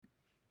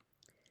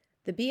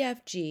The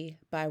BFG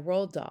by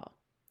Roald Dahl.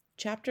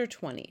 Chapter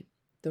 20.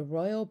 The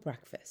Royal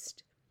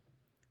Breakfast.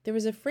 There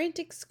was a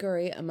frantic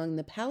scurry among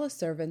the palace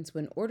servants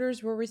when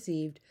orders were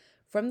received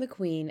from the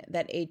Queen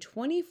that a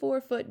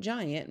 24-foot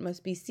giant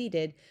must be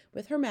seated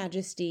with Her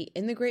Majesty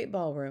in the great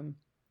ballroom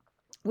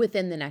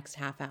within the next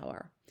half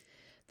hour.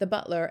 The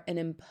butler, an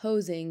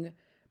imposing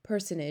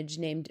personage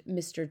named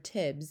Mr.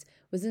 Tibbs,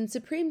 was in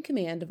supreme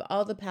command of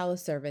all the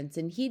palace servants,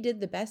 and he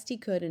did the best he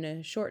could in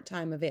a short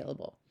time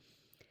available.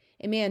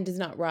 A man does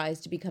not rise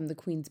to become the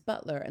Queen's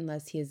butler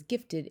unless he is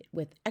gifted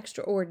with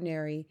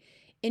extraordinary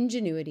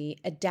ingenuity,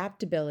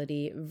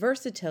 adaptability,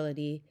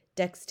 versatility,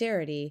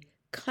 dexterity,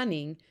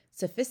 cunning,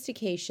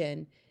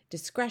 sophistication,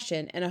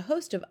 discretion, and a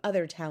host of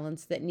other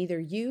talents that neither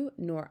you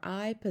nor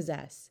I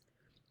possess.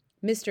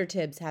 Mr.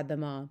 Tibbs had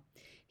them all.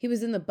 He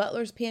was in the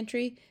butler's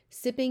pantry,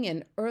 sipping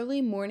an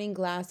early morning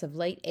glass of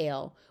light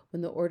ale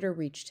when the order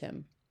reached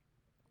him.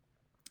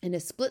 In a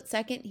split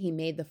second, he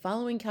made the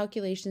following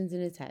calculations in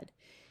his head.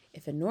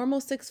 If a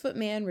normal 6-foot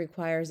man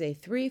requires a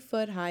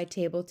 3-foot-high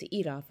table to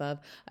eat off of,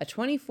 a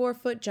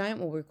 24-foot giant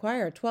will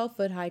require a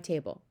 12-foot-high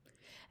table.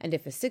 And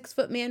if a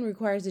 6-foot man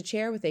requires a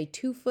chair with a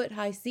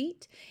 2-foot-high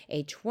seat,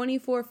 a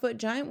 24-foot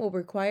giant will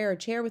require a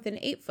chair with an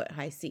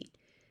 8-foot-high seat.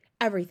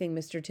 Everything,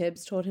 Mr.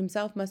 Tibbs told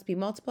himself, must be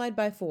multiplied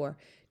by 4.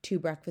 2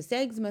 breakfast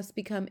eggs must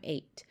become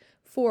 8.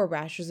 4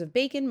 rashers of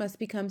bacon must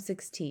become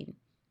 16.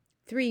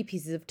 3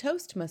 pieces of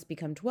toast must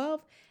become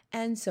 12,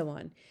 and so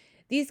on.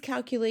 These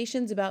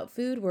calculations about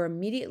food were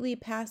immediately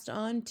passed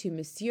on to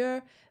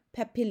Monsieur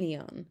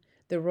Papillon,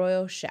 the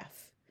royal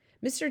chef.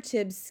 Mr.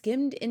 Tibbs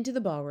skimmed into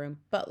the ballroom.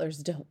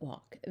 Butlers don't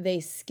walk, they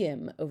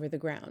skim over the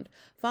ground,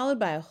 followed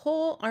by a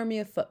whole army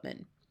of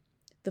footmen.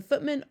 The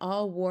footmen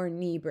all wore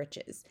knee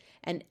breeches,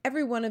 and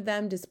every one of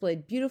them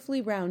displayed beautifully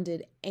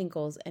rounded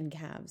ankles and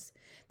calves.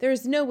 There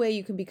is no way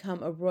you can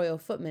become a royal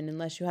footman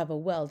unless you have a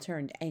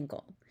well-turned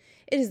ankle.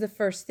 It is the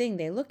first thing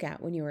they look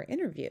at when you are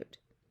interviewed.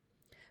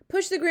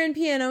 "Push the grand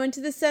piano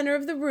into the center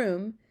of the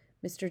room,"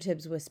 Mr.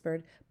 Tibbs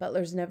whispered.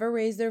 Butlers never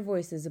raised their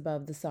voices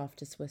above the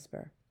softest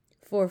whisper.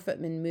 4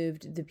 footmen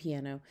moved the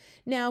piano.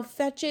 "Now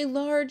fetch a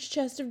large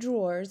chest of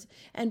drawers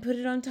and put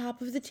it on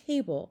top of the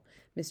table,"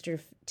 Mr.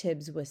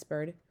 Tibbs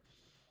whispered.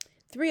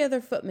 3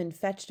 other footmen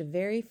fetched a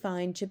very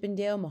fine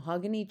Chippendale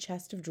mahogany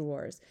chest of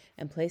drawers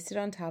and placed it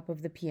on top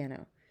of the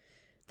piano.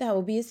 "That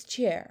will be his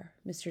chair,"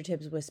 Mr.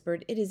 Tibbs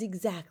whispered. "It is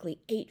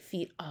exactly 8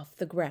 feet off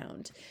the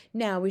ground.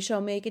 Now we shall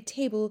make a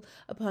table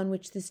upon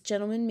which this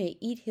gentleman may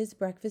eat his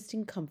breakfast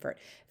in comfort.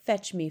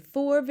 Fetch me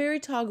 4 very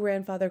tall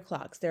grandfather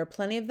clocks. There are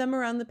plenty of them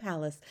around the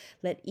palace.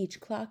 Let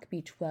each clock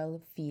be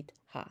 12 feet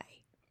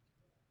high."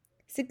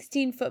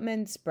 16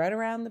 footmen spread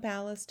around the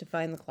palace to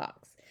find the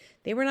clocks.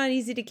 They were not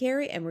easy to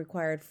carry and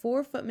required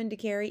 4 footmen to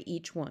carry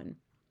each one.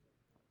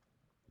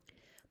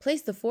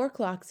 "Place the 4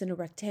 clocks in a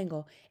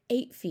rectangle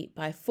 8 feet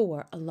by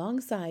 4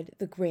 alongside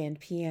the grand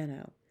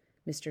piano,"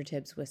 Mr.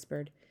 Tibbs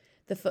whispered.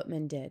 The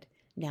footman did.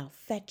 "Now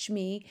fetch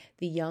me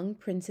the young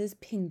prince's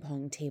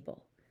ping-pong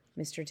table,"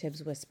 Mr.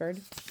 Tibbs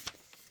whispered.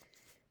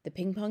 The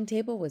ping-pong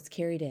table was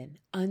carried in.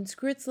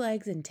 "Unscrew its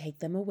legs and take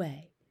them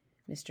away,"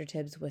 Mr.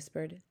 Tibbs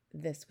whispered.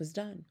 This was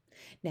done.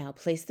 "Now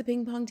place the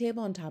ping-pong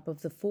table on top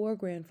of the 4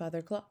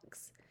 grandfather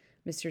clocks,"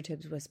 Mr.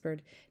 Tibbs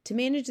whispered. To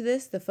manage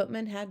this, the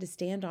footman had to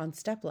stand on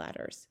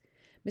step-ladders.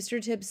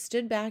 Mr. Tibbs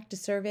stood back to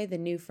survey the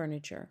new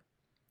furniture.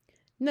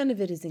 "None of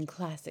it is in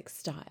classic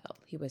style,"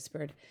 he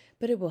whispered,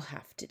 "but it will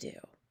have to do."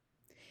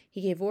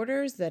 He gave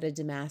orders that a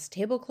damask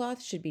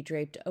tablecloth should be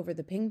draped over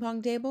the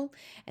ping-pong table,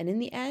 and in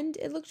the end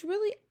it looked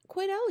really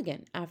quite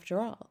elegant after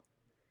all.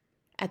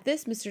 At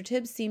this, Mr.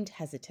 Tibbs seemed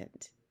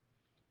hesitant.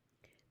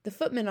 The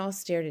footmen all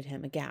stared at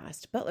him,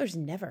 aghast. Butlers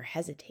never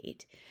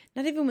hesitate,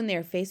 not even when they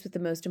are faced with the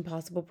most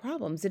impossible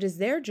problems. It is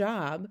their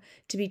job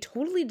to be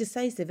totally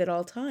decisive at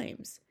all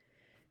times.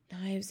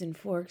 "Knives and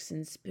forks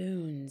and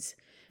spoons,"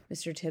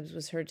 Mr. Tibbs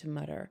was heard to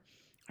mutter.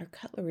 "Our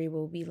cutlery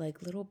will be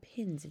like little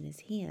pins in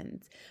his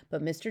hands."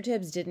 But Mr.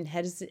 Tibbs didn't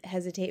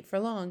hesitate for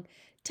long.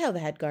 "Tell the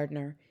head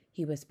gardener,"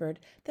 he whispered,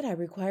 "that I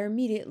require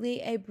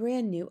immediately a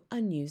brand new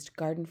unused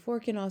garden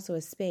fork and also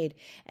a spade,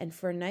 and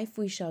for a knife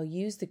we shall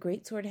use the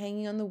great sword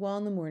hanging on the wall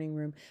in the morning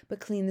room, but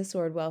clean the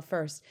sword well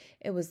first.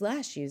 It was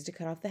last used to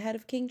cut off the head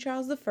of King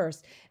Charles I,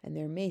 and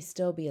there may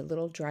still be a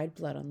little dried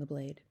blood on the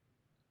blade."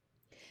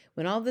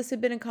 When all this had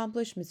been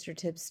accomplished, Mr.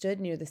 Tibbs stood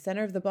near the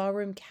center of the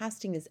ballroom,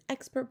 casting his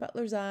expert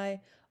butler's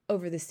eye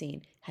over the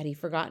scene. Had he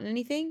forgotten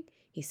anything?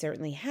 He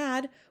certainly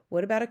had.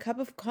 What about a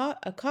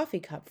coffee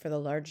cup for the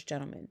large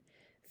gentleman?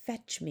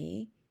 "Fetch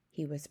me,"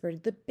 he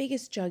whispered, "the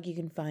biggest jug you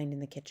can find in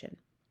the kitchen."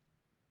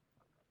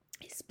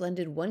 A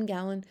splendid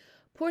 1-gallon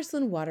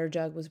porcelain water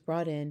jug was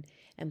brought in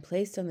and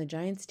placed on the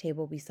giant's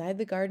table beside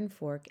the garden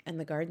fork and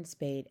the garden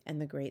spade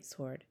and the great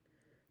sword.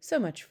 So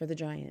much for the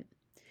giant.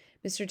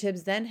 Mr.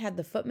 Tibbs then had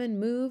the footman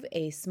move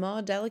a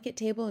small, delicate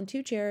table and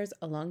 2 chairs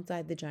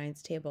alongside the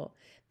giant's table.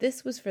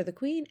 This was for the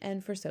Queen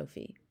and for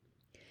Sophie.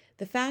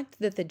 The fact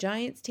that the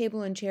giant's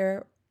table and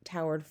chair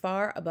towered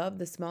far above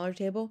the smaller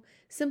table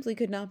simply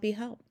could not be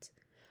helped.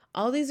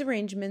 All these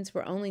arrangements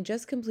were only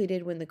just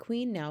completed when the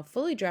Queen, now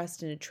fully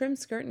dressed in a trim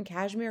skirt and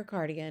cashmere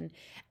cardigan,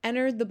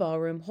 entered the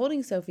ballroom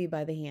holding Sophie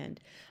by the hand.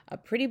 A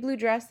pretty blue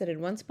dress that had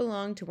once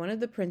belonged to one of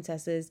the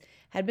princesses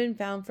had been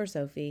found for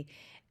Sophie,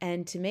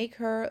 and to make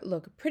her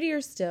look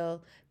prettier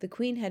still, the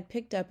Queen had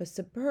picked up a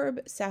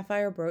superb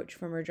sapphire brooch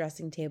from her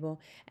dressing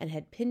table and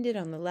had pinned it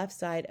on the left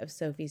side of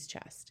Sophie's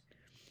chest.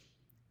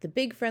 The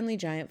big friendly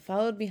giant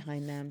followed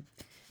behind them,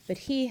 but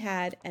he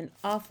had an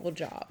awful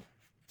job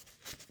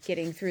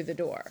getting through the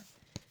door.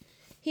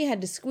 He had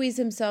to squeeze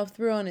himself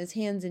through on his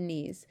hands and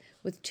knees,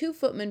 with 2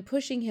 footmen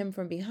pushing him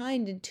from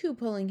behind and 2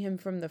 pulling him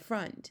from the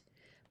front.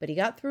 But he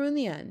got through in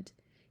the end.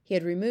 He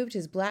had removed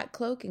his black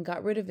cloak and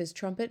got rid of his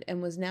trumpet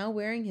and was now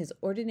wearing his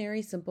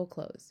ordinary simple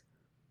clothes.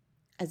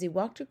 As he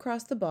walked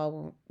across the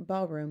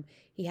ballroom,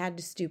 he had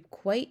to stoop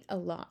quite a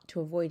lot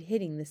to avoid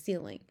hitting the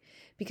ceiling.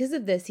 Because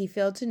of this, he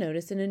failed to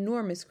notice an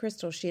enormous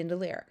crystal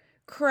chandelier.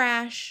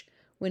 Crash!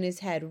 Went his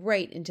head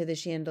right into the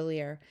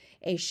chandelier.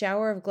 A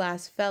shower of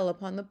glass fell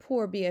upon the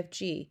poor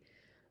BFG.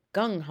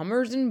 "Gung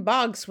hummers and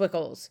bog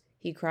swickles,"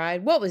 he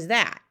cried. "What was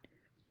that?"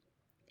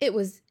 "It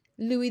was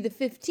Louis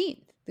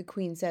XV," the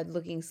Queen said,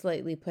 looking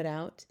slightly put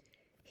out.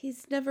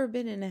 "He's never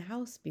been in a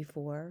house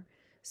before,"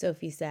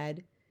 Sophie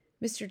said.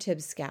 Mr.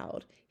 Tibbs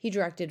scowled. He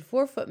directed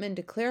 4 footmen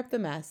to clear up the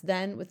mess.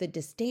 Then, with a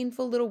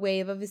disdainful little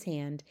wave of his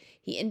hand,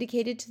 he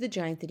indicated to the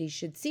giant that he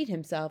should seat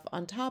himself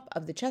on top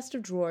of the chest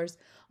of drawers,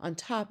 on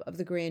top of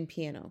the grand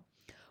piano.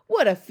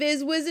 "What a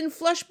fizz-whizzin'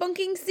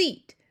 flush-bunking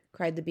seat!"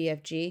 cried the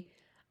BFG.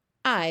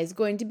 "I's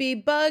going to be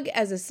bug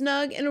as a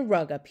snug in a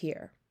rug up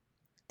here."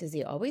 "Does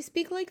he always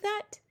speak like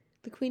that?"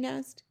 the Queen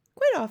asked.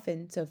 "Quite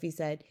often," Sophie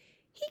said.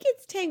 "He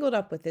gets tangled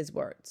up with his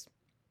words."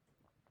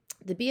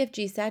 The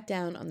BFG sat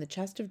down on the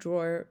chest of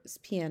drawers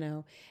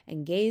piano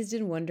and gazed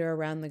in wonder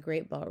around the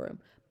great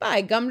ballroom.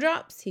 "By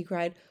gumdrops!" he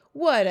cried.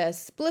 "What a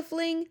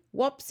spliffling,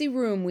 wopsy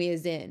room we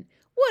is in!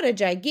 What a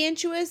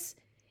gigantuous!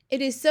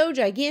 It is so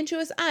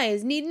gigantuous I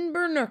is needin'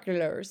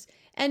 bernoculars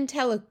and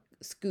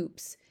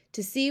telescoops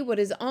to see what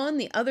is on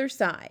the other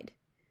side."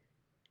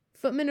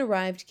 Footmen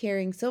arrived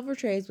carrying silver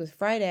trays with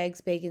fried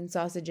eggs, bacon,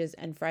 sausages,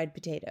 and fried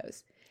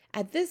potatoes.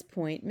 At this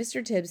point,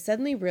 Mr. Tibbs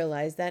suddenly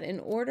realized that in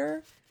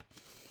order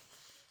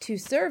to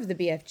serve the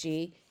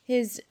BFG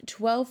his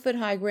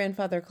 12-foot-high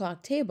grandfather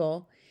clock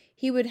table,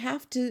 he would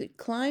have to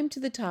climb to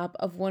the top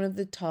of one of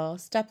the tall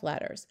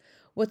stepladders.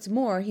 What's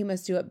more, he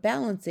must do it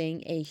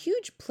balancing a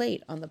huge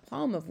plate on the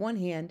palm of one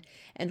hand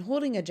and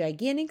holding a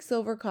gigantic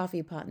silver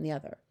coffee pot in the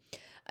other.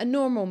 A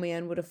normal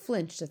man would have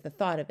flinched at the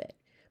thought of it,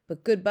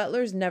 but good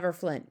butlers never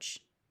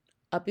flinch.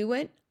 Up he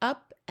went,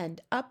 up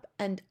and up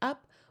and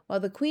up, while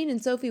the Queen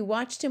and Sophie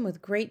watched him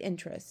with great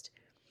interest.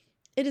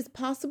 It is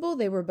possible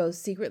they were both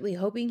secretly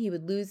hoping he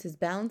would lose his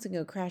balance and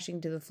go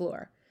crashing to the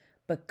floor.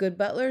 But good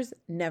butlers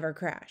never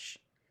crash.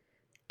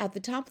 At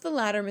the top of the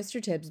ladder,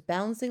 Mr. Tibbs,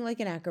 balancing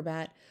like an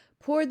acrobat,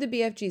 poured the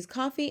BFG's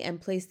coffee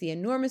and placed the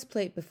enormous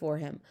plate before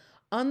him.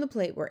 On the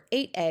plate were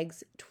 8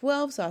 eggs,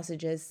 12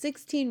 sausages,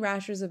 16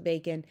 rashers of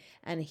bacon,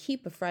 and a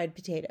heap of fried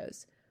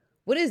potatoes.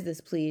 "What is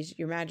this, please,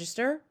 your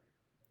Magister?"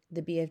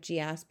 the BFG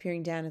asked,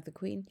 peering down at the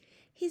Queen.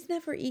 "He's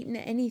never eaten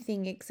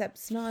anything except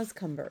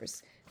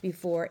snozzcumbers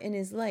before in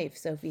his life,"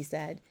 Sophie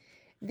said.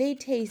 "They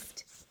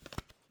taste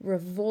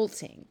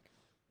revolting."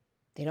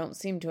 "They don't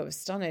seem to have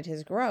stunted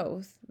his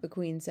growth," the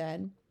Queen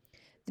said.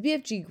 The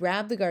BFG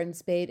grabbed the garden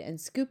spade and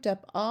scooped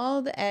up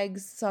all the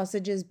eggs,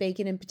 sausages,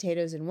 bacon, and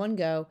potatoes in one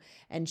go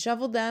and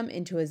shoveled them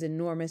into his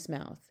enormous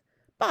mouth.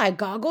 "By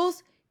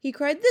goggles!" he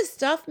cried. "This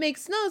stuff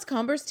makes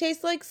snozzcumbers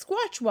taste like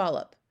squash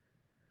wallop."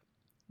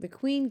 The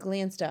Queen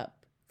glanced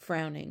up,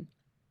 frowning.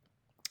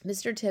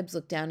 Mr. Tibbs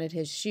looked down at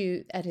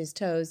his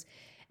toes,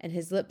 and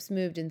his lips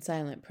moved in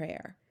silent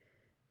prayer.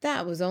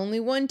 "That was only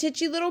one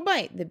titchy little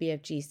bite," the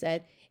BFG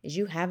said. "Is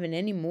you having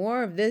any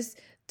more of this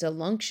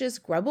delunctious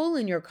grubble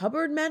in your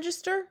cupboard,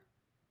 Magister?"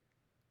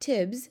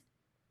 "Tibbs,"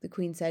 the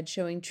Queen said,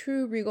 showing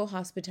true regal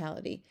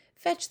hospitality,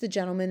 "fetch the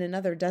gentleman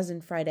another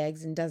dozen fried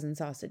eggs and dozen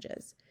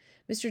sausages."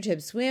 Mr.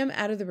 Tibbs swam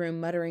out of the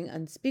room, muttering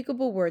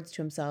unspeakable words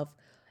to himself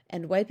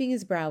and wiping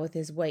his brow with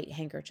his white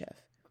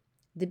handkerchief.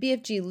 The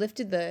BFG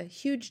lifted the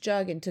huge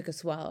jug and took a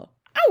swallow.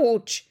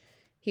 "Ouch!"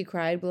 he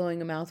cried,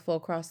 blowing a mouthful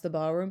across the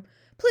ballroom.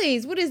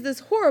 "Please, what is this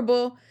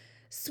horrible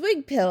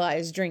swig pill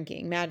I's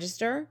drinking,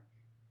 Magister?"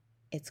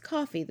 "It's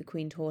coffee," the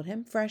Queen told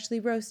him, "freshly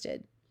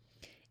roasted."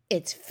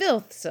 "It's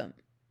filthsome!"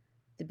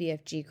 the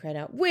BFG cried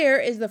out. "Where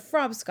is the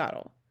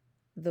frobscottle?"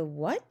 "The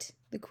what?"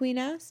 the Queen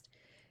asked.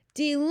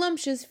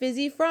 "Delumptious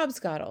fizzy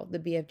frobscottle," the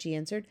BFG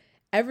answered.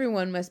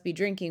 "Everyone must be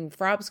drinking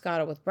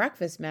frobscottle with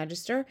breakfast,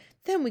 Magister.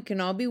 Then we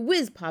can all be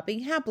whiz-popping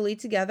happily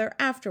together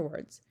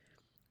afterwards."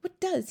 "What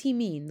does he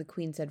mean?" the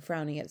Queen said,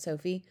 frowning at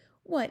Sophie.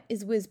 "What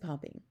is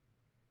whiz-popping?"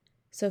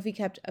 Sophie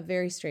kept a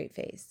very straight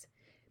face.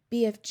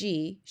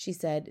 "BFG," she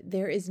said,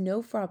 "there is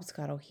no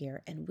frobscottle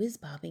here, and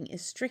whiz-popping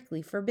is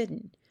strictly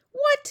forbidden."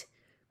 "What?"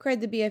 cried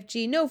the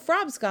BFG. "No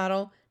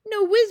frobscottle?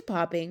 No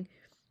whiz-popping?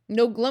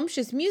 No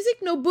glumptious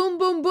music? No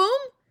boom-boom-boom?"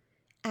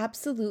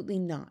 "Absolutely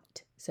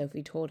not,"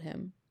 Sophie told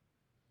him.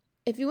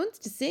 "If he wants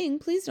to sing,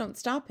 please don't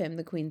stop him,"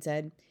 the Queen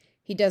said.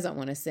 He doesn't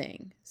want to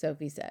sing,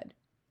 Sophie said.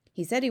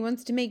 He said he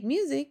wants to make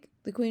music,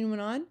 the Queen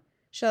went on.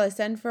 Shall I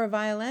send for a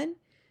violin?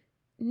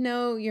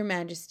 No, Your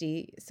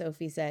Majesty,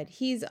 Sophie said.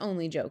 He's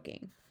only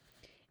joking.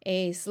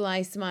 A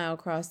sly smile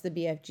crossed the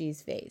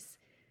BFG's face.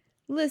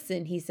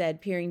 Listen, he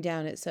said, peering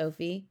down at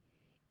Sophie.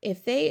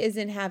 If they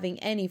isn't having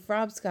any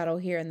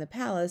frobscottle here in the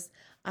palace,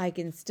 I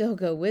can still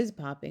go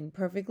whiz-popping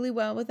perfectly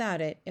well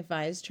without it if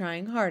I is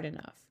trying hard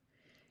enough.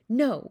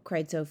 No,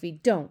 cried Sophie,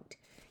 don't.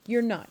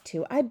 You're not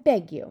to. I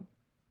beg you.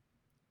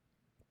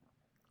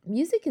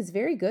 Music is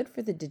very good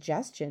for the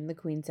digestion, the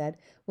Queen said.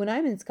 When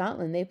I'm in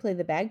Scotland, they play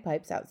the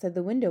bagpipes outside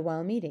the window while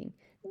I'm eating.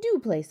 Do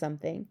play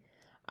something.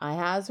 I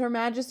has Her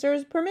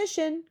Magister's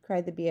permission,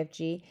 cried the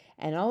BFG,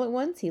 and all at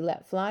once he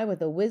let fly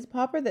with a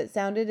whiz-popper that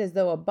sounded as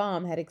though a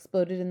bomb had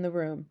exploded in the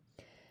room.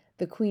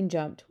 The Queen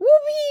jumped.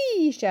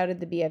 Whoopee!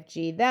 Shouted the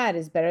BFG. That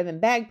is better than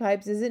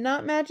bagpipes, is it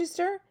not,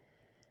 Magister?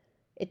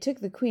 It took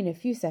the Queen a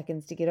few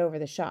seconds to get over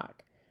the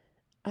shock.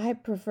 I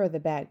prefer the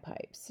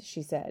bagpipes,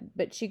 she said,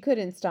 but she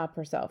couldn't stop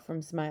herself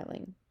from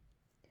smiling.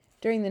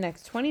 During the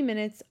next 20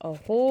 minutes, a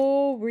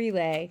whole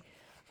relay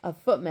of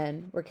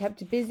footmen were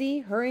kept busy,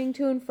 hurrying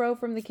to and fro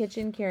from the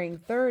kitchen, carrying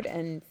third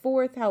and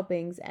fourth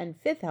helpings and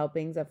fifth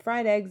helpings of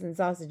fried eggs and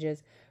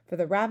sausages for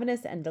the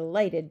ravenous and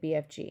delighted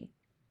BFG.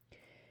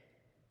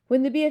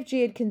 When the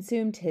BFG had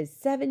consumed his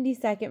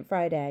 72nd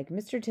fried egg,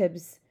 Mr.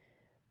 Tibbs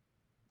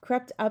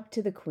crept up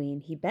to the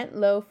Queen. He bent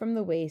low from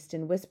the waist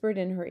and whispered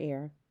in her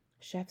ear,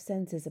 Chef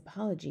sends his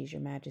apologies,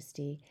 Your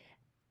Majesty,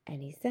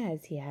 and he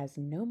says he has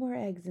no more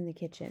eggs in the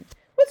kitchen.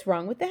 What's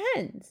wrong with the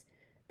hens?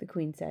 The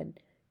Queen said.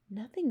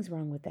 Nothing's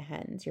wrong with the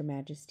hens, Your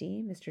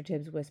Majesty, Mr.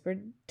 Tibbs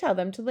whispered. Tell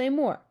them to lay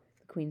more,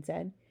 the Queen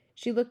said.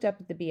 She looked up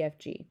at the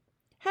BFG.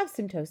 Have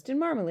some toast and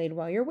marmalade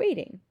while you're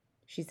waiting,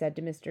 she said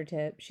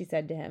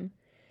to him.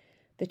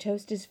 The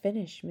toast is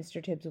finished,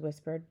 Mr. Tibbs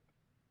whispered.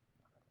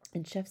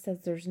 And Chef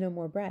says there's no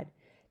more bread.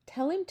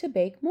 Tell him to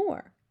bake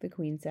more, the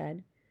Queen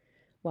said.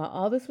 While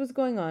all this was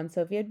going on,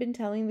 Sophie had been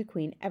telling the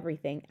Queen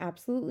everything,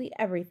 absolutely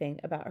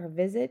everything, about her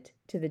visit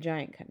to the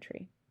giant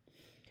country.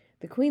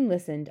 The Queen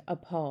listened,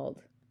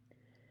 appalled.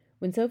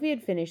 When Sophie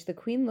had finished, the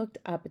Queen looked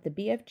up at the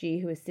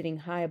BFG who was sitting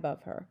high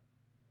above her.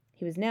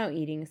 He was now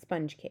eating a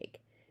sponge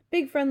cake.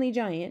 Big friendly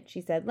giant, she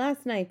said,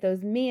 last night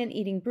those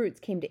man-eating brutes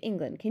came to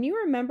England. Can you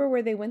remember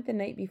where they went the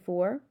night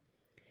before?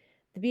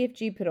 The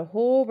BFG put a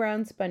whole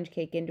round sponge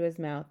cake into his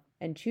mouth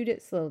and chewed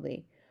it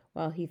slowly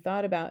while he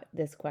thought about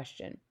this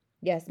question.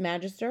 Yes,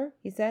 Magister,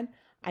 he said,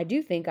 I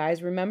do think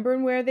I's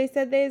rememberin' where they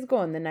said they was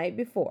going the night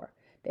before.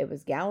 They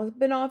was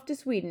galloping off to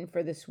Sweden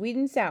for the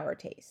Sweden sour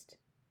taste.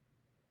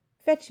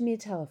 Fetch me a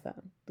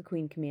telephone, the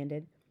Queen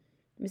commanded.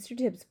 Mr.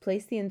 Tibbs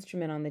placed the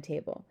instrument on the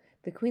table.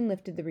 The Queen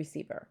lifted the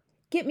receiver.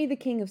 Get me the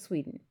King of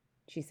Sweden,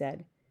 she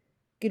said.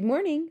 Good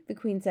morning, the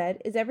Queen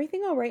said. Is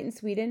everything all right in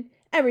Sweden?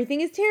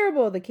 Everything is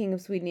terrible, the King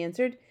of Sweden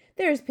answered.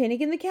 There is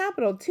panic in the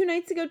capital. 2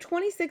 nights ago,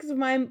 26 of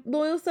my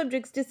loyal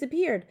subjects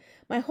disappeared.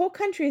 My whole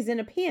country is in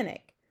a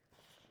panic.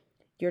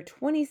 Your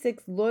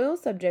 26 loyal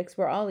subjects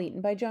were all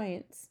eaten by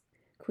giants,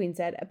 Queen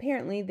said.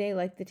 Apparently, they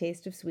like the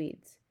taste of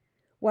Swedes.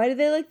 Why do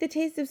they like the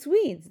taste of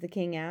Swedes? The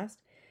King asked.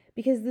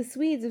 Because the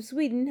Swedes of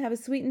Sweden have a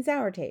sweet and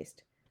sour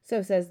taste.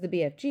 So says the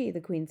BFG,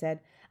 the Queen said.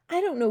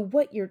 I don't know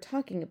what you're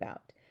talking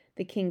about,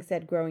 the King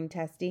said, growing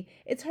testy.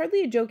 It's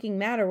hardly a joking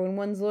matter when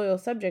one's loyal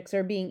subjects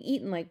are being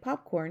eaten like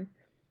popcorn.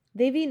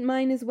 They've eaten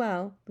mine as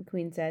well, the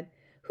Queen said.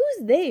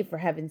 Who's they, for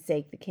heaven's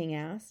sake? The King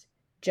asked.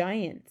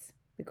 Giants,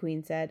 the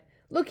Queen said.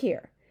 Look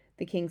here,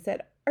 the King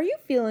said. Are you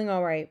feeling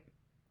all right?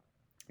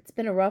 It's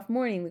been a rough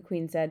morning, the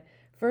Queen said.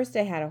 First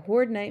I had a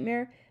horrid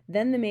nightmare,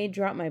 then the maid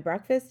dropped my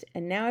breakfast,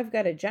 and now I've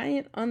got a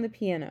giant on the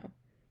piano.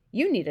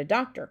 You need a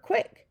doctor,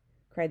 quick,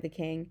 cried the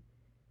King.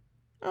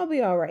 I'll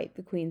be all right,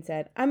 the Queen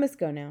said. I must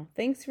go now.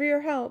 Thanks for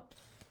your help.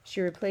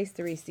 She replaced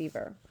the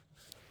receiver.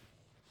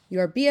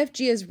 Your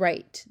BFG is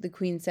right, the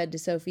Queen said to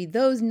Sophie.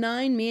 Those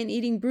 9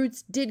 man-eating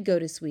brutes did go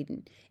to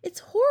Sweden. It's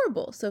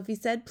horrible, Sophie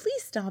said.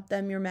 Please stop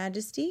them, Your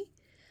Majesty.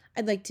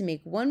 I'd like to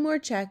make one more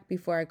check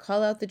before I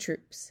call out the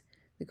troops,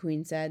 the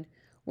Queen said.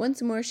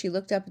 Once more she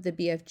looked up at the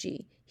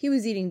BFG. He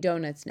was eating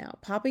donuts now,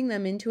 popping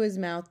them into his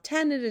mouth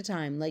 10 at a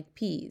time, like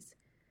peas.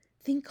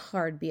 Think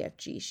hard,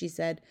 BFG, she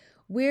said.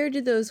 Where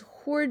did those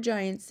horrid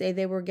giants say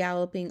they were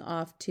galloping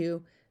off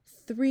to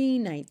 3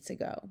 nights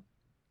ago?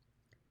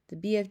 The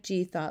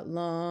BFG thought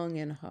long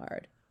and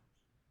hard.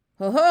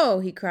 Ho, ho,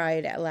 he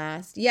cried at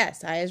last.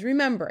 Yes, I is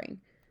remembering.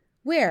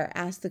 Where?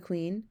 Asked the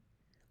Queen.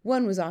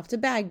 One was off to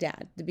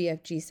Baghdad, the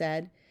BFG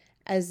said.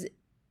 As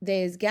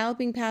they is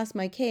galloping past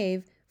my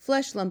cave,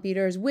 Flesh Lump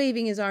Eater is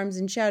waving his arms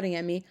and shouting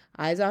at me,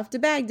 I's off to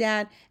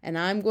Baghdad, and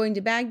I'm going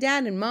to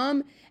Baghdad, and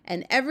Mom,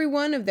 and every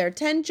one of their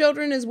 10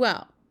 children as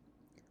well.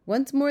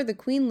 Once more the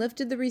Queen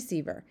lifted the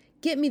receiver.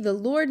 Get me the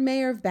Lord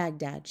Mayor of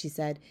Baghdad, she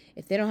said.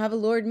 If they don't have a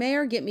Lord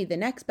Mayor, get me the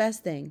next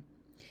best thing.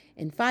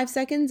 In 5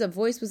 seconds, a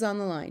voice was on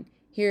the line.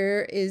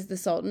 Here is the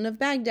Sultan of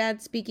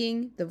Baghdad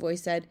speaking, the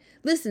voice said.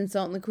 Listen,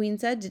 Sultan, the Queen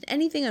said. Did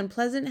anything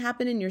unpleasant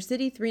happen in your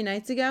city 3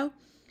 nights ago?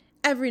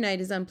 Every night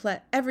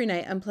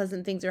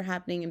unpleasant things are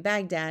happening in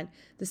Baghdad,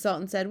 the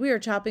Sultan said. We are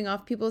chopping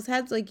off people's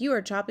heads like you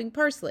are chopping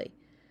parsley.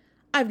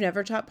 I've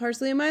never chopped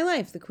parsley in my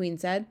life, the Queen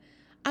said.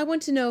 I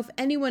want to know if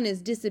anyone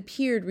has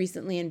disappeared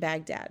recently in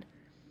Baghdad.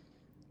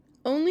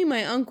 Only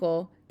my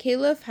uncle,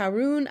 Caliph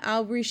Harun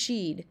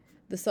al-Rashid,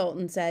 the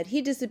Sultan said.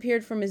 He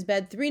disappeared from his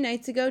bed 3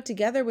 nights ago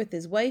together with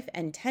his wife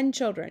and 10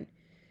 children.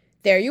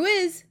 There you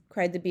is,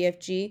 cried the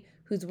BFG,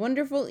 whose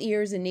wonderful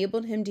ears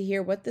enabled him to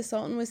hear what the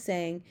Sultan was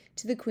saying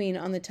to the Queen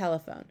on the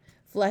telephone.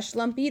 Flesh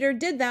lump eater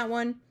did that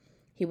one.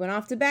 He went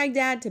off to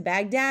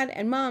Baghdad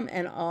and Mom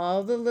and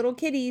all the little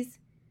kiddies.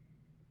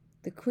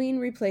 The Queen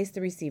replaced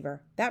the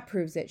receiver. That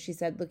proves it, she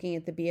said, looking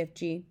at the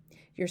BFG.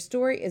 Your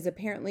story is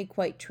apparently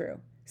quite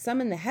true.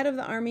 Summon the head of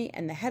the army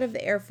and the head of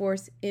the Air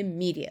Force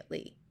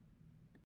immediately.